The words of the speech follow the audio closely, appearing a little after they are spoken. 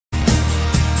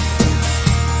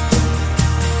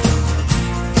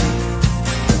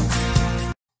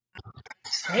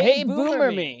Hey,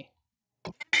 Boomer me.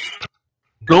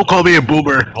 Don't call me a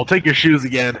boomer. I'll take your shoes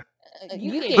again.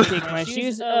 You can't take my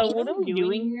shoes. What are we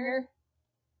doing here?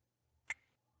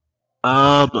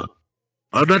 I'm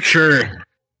not sure.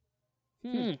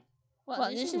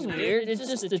 Well, this is weird. It's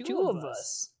just the two of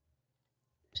us.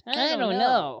 I don't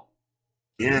know.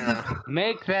 Yeah.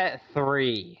 Make that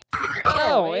 3.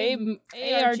 Oh, hey,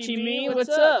 Archie, me, what's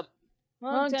up?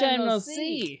 Long time no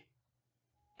see.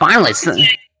 Finally, son.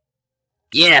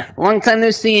 Yeah, long time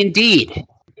no see indeed.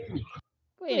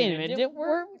 Wait a minute,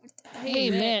 hey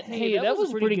man, hey, that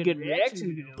was a pretty good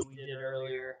reaction video we did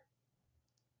earlier.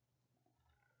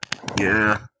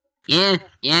 Yeah. Yeah,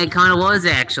 it kinda was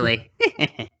actually.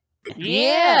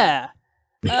 Yeah.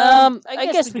 I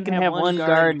guess we can have one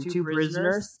guard and 2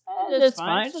 prisoners. That's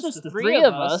fine. It's just the 3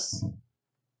 of us.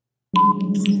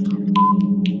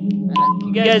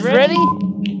 You guys ready?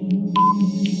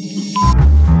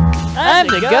 I'm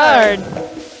the guard.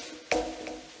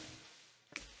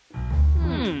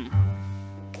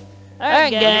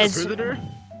 Alright, guys.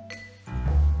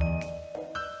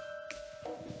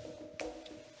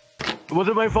 Was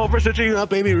it my fault for switching up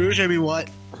Baby Rouge? I mean, what?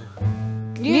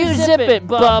 You zip it,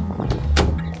 bub.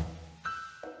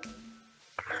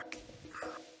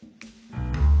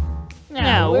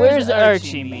 Now, where's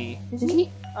Archie me?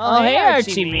 Oh, hey,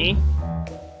 Archie me.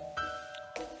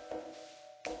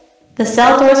 The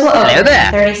cell doors will open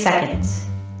in 30 seconds.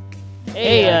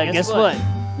 Hey, guess what?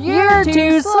 You're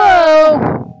too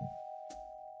slow!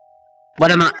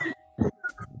 What am I?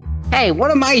 Hey, what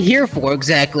am I here for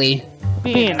exactly?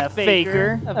 Being a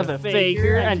faker of a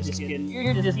faker. I'm just kidding.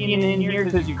 You're just getting in here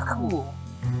because you're cool.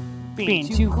 Being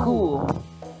too cool.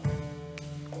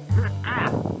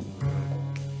 I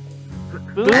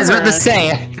was about to say,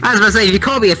 if you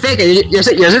call me a faker, you're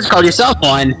just called yourself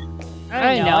one.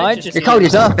 I know, You called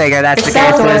yourself a faker, that's the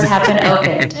cell doors case. have been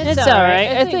opened. It's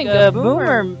alright. I think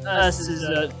Boomer us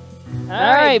is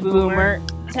Alright, Boomer.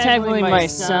 Tackling my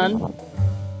son.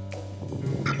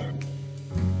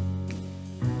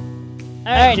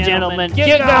 Alright, gentlemen,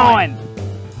 get going!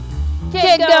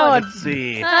 Get going! Let's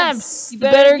see. You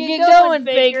better get going,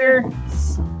 Faker!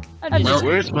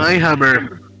 Where's my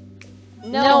Hummer?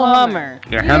 No Hummer.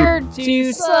 You're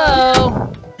too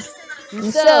slow!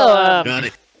 So, Got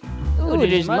it. ooh,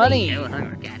 there's money. No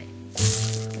hunger, got it.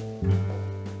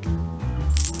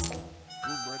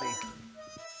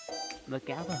 Look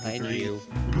out behind you.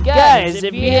 Guys,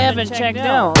 if you haven't checked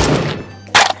out,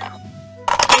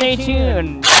 stay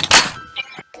tuned.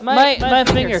 My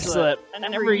finger slipped. I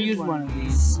never used one of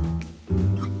these.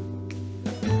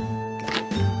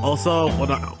 Also,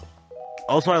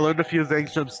 I learned a few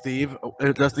things from Steve,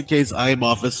 just in case I'm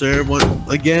officer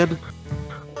again.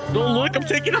 Don't look, I'm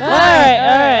taking a bite!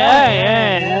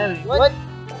 Alright. What?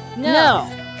 No.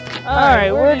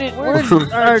 Alright, where's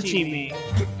Archie me?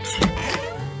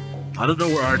 I don't know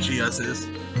where Archie is. Turn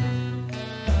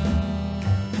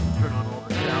on all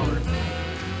the showers.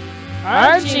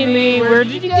 Archie me, where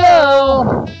did you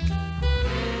go?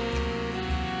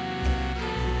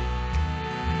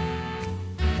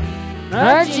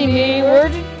 Archie me,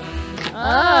 where'd you...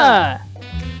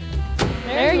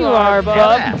 there you are,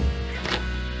 bub.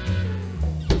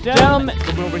 Gentlemen...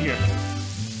 Come over here.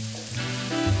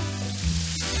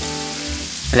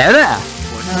 Hello there.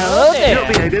 Hello there. Help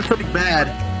me, I did something bad.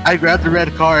 I grabbed the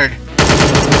red card.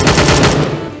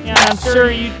 Yeah, I'm sure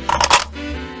you...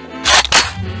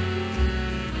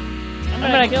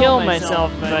 I'm gonna kill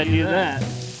myself if I do that.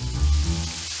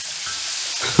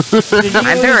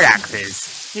 I'm paradoxes.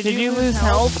 Did you lose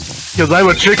health? Because I'm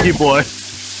a tricky boy.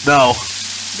 No.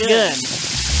 Good.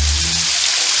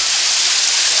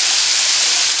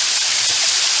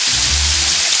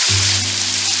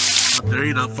 How dare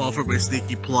you not fall for my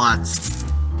sneaky plots.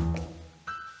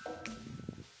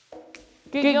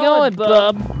 Get going,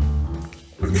 bub.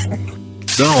 No,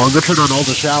 I'm gonna turn on all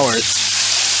the showers.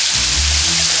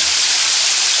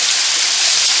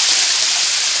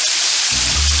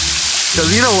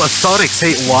 Because you know what, Sonics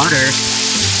hate water.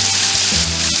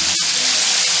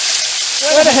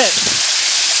 What a hit.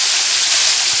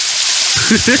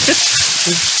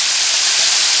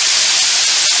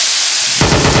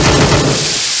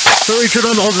 Hurry, turn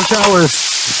on all the showers.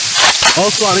 All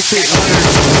Sonics hate water.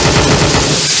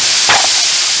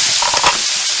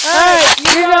 Alright,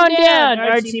 you're going down,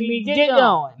 Archie. Me, get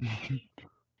going.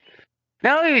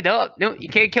 No, you don't. No, you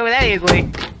can't kill me that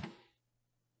easily.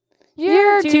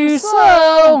 You're too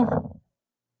slow.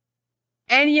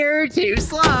 And you're too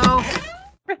slow.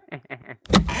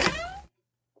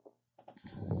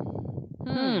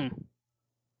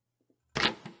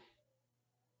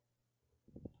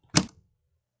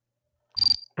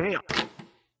 Hey,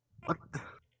 what?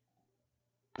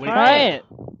 Try it.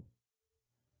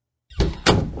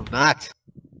 I'm not.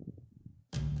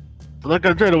 Look,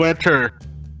 I'm trying to enter.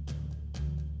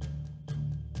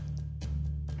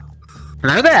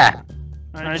 Hello there.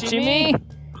 Archie, me?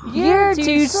 You're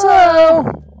too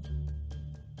slow.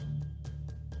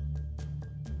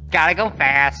 Gotta go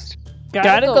fast.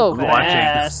 Gotta go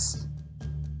fast.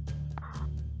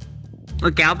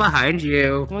 Look out behind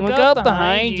you. Look up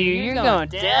behind you. You're going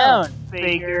down,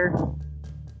 faker.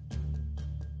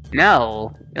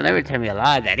 No, you'll never tell me a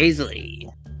lie that easily.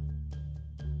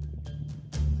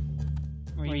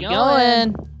 Where you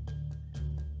going?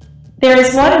 There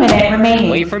is 1 minute remaining.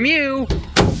 Away from you.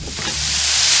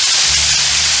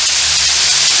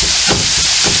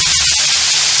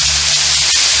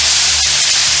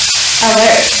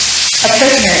 Alert. A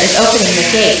prisoner is opening the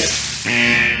gate.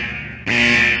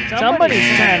 Somebody's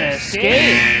trying to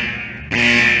escape.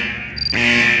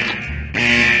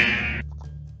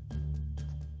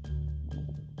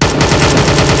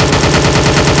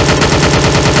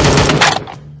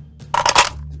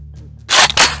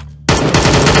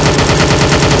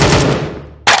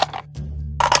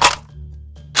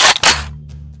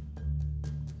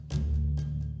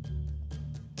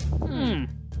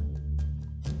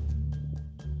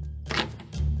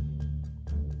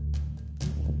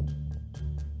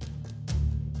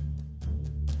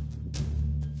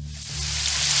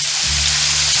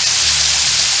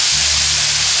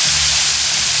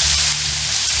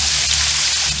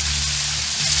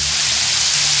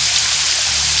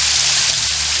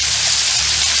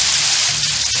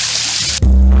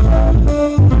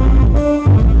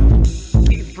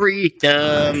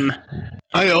 Freedom.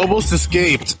 I almost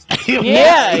escaped.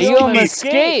 Yeah, you almost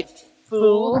escaped,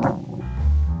 fool.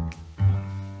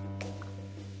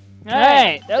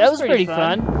 Alright, that was pretty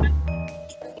fun.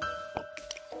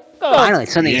 Finally,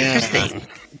 something interesting.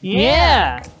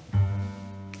 Yeah.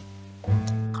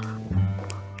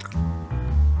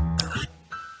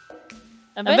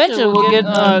 Eventually we'll get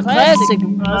classic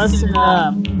us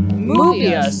and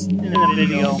movie us in the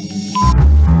video.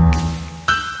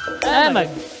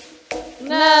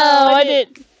 No, I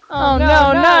did. Oh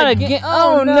no, not again.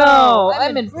 Oh no,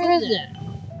 I'm in prison.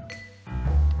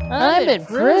 I'm in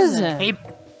prison.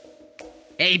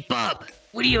 Hey, bub.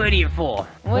 What are you in here for?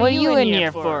 What are you in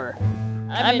here for?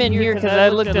 I'm in here because I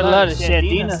looked at a lot of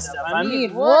Shadina stuff. I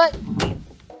mean, what?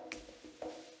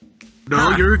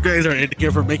 No, you guys are in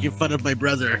here for making fun of my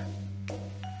brother.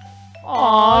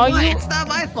 Aw, It's not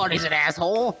my fault he's an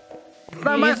asshole. It's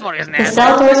not my fault he's an The asshole.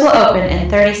 cell doors will open in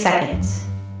 30 seconds.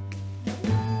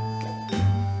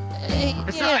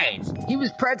 Besides, he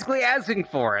was practically asking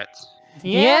for it.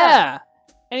 Yeah.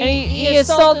 And he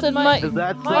assaulted my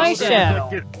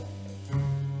shadow.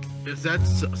 Is that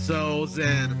so,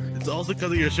 then it's also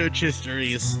because of your search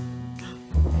histories.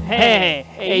 Hey,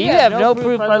 you have no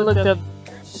proof I looked up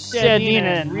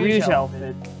Shadina and Ryu's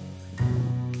outfit.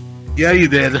 Yeah, you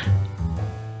did.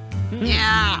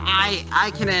 Yeah,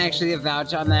 I can actually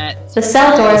vouch on that. The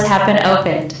cell doors have been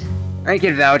opened. I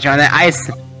can vouch on that.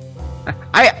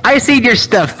 I seen your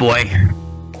stuff, boy.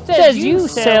 Says you,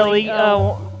 Sally,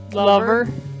 lover.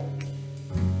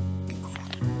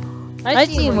 I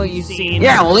seen what you seen.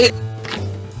 Yeah,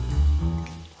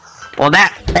 well,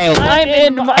 that. Hey,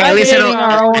 I'm at least dating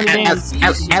our own damn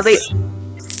at least.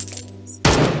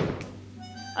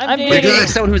 I'm You're dating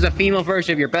someone who's a female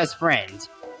version of your best friend.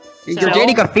 You're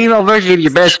dating a female version of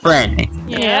your best friend.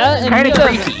 Yeah, and Kind he of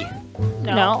doesn't- creepy.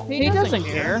 No, he doesn't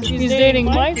care. He's dating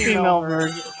my female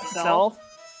version self.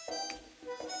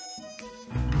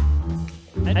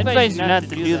 I advise you not to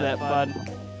do that, bud.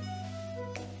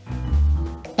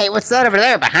 Hey, what's that over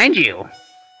there behind you?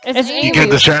 It's You Amy.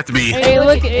 can't distract me. Hey,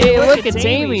 look, it's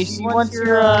Amy. She wants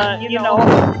your, you know.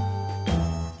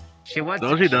 She wants.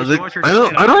 No, she doesn't. I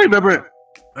don't remember.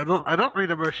 I don't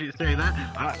remember she saying that.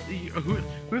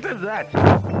 Who says that?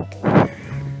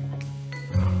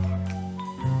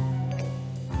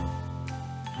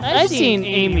 I seen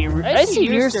Amy. I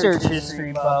seen your search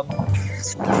history, bub.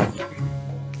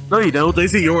 No, you don't. They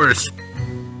see yours.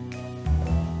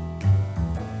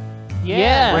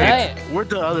 Yeah, Wait, where'd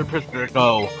the other prisoner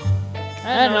go?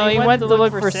 I don't know. He went to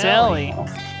look for Sally.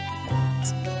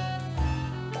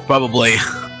 Probably.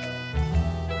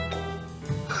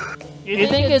 You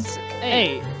think it's?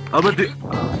 Hey, I'm gonna do.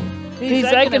 he's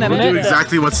not gonna I'm gonna do admit that.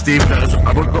 exactly what Steve does.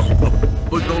 I'm gonna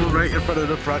go right in front of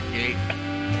the front gate.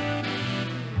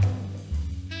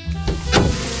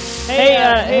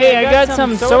 Hey, I got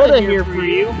some soda here for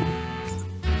you.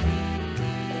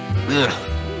 Ugh.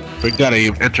 Forgot I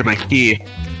enter my key.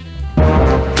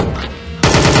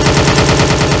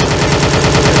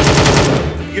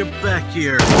 Get back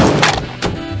here.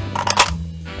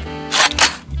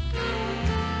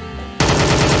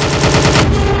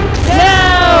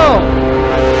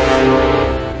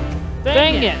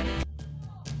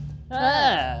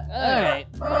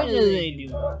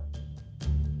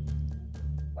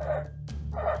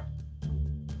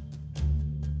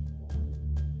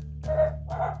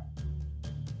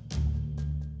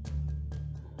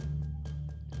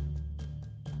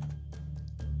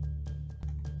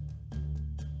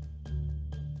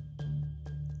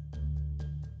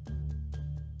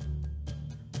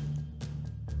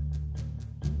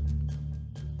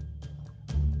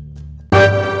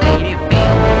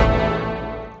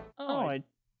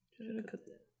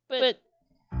 But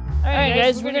alright,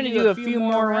 guys, we're gonna do a few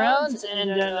more rounds, and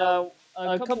then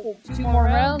two more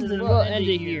rounds, and we'll end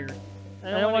it here.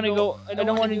 I don't want to go. I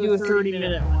don't want to do a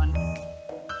 30-minute one,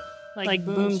 like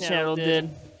Boom Shadow did.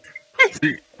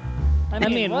 I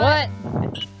mean, what?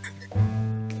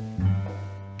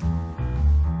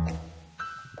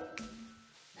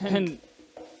 And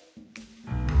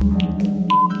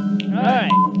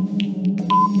alright,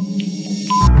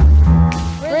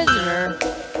 prisoner.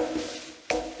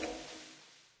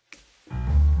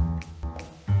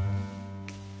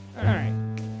 Alright.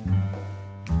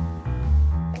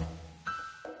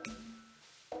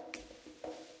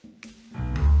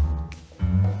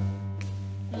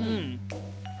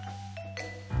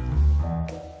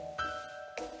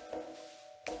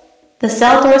 The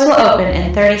cell doors will open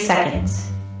in 30 seconds.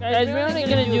 Guys, we're only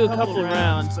gonna do a couple of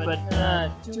rounds, but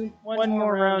one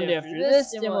more round after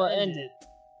this, and we'll end it.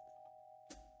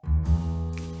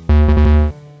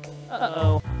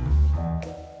 Uh-oh.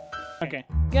 Okay.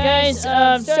 Guys,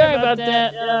 sorry about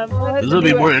that. This would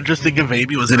be more interesting if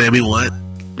Amy was in Amy what?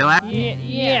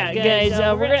 Yeah, guys,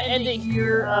 we're gonna end it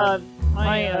here.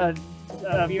 My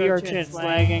VRChat's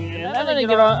lagging, and I'm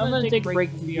gonna take a break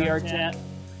from VRChat.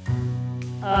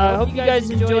 Hope you guys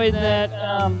enjoyed that.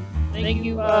 Thank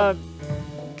you,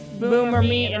 Boomer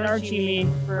me and Archie me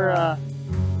for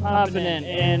popping in.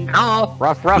 And oh,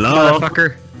 rough,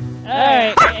 motherfucker.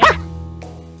 Alright.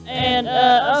 And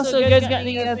also, you guys got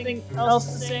anything else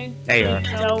to say? There you are.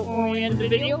 Tell when we end the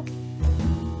video?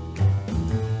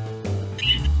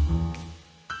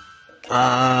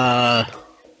 I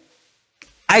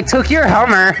took your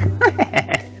Hummer.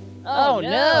 Oh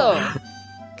no!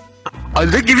 I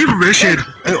didn't give you permission.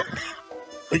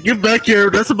 Get back here.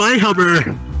 That's my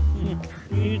Hummer.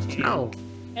 No.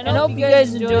 And I hope you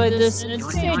guys enjoyed this, and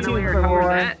stay tuned for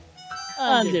more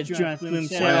on the Drunk Boom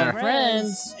Shadow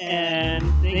Friends. And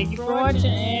thank you for watching,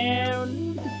 and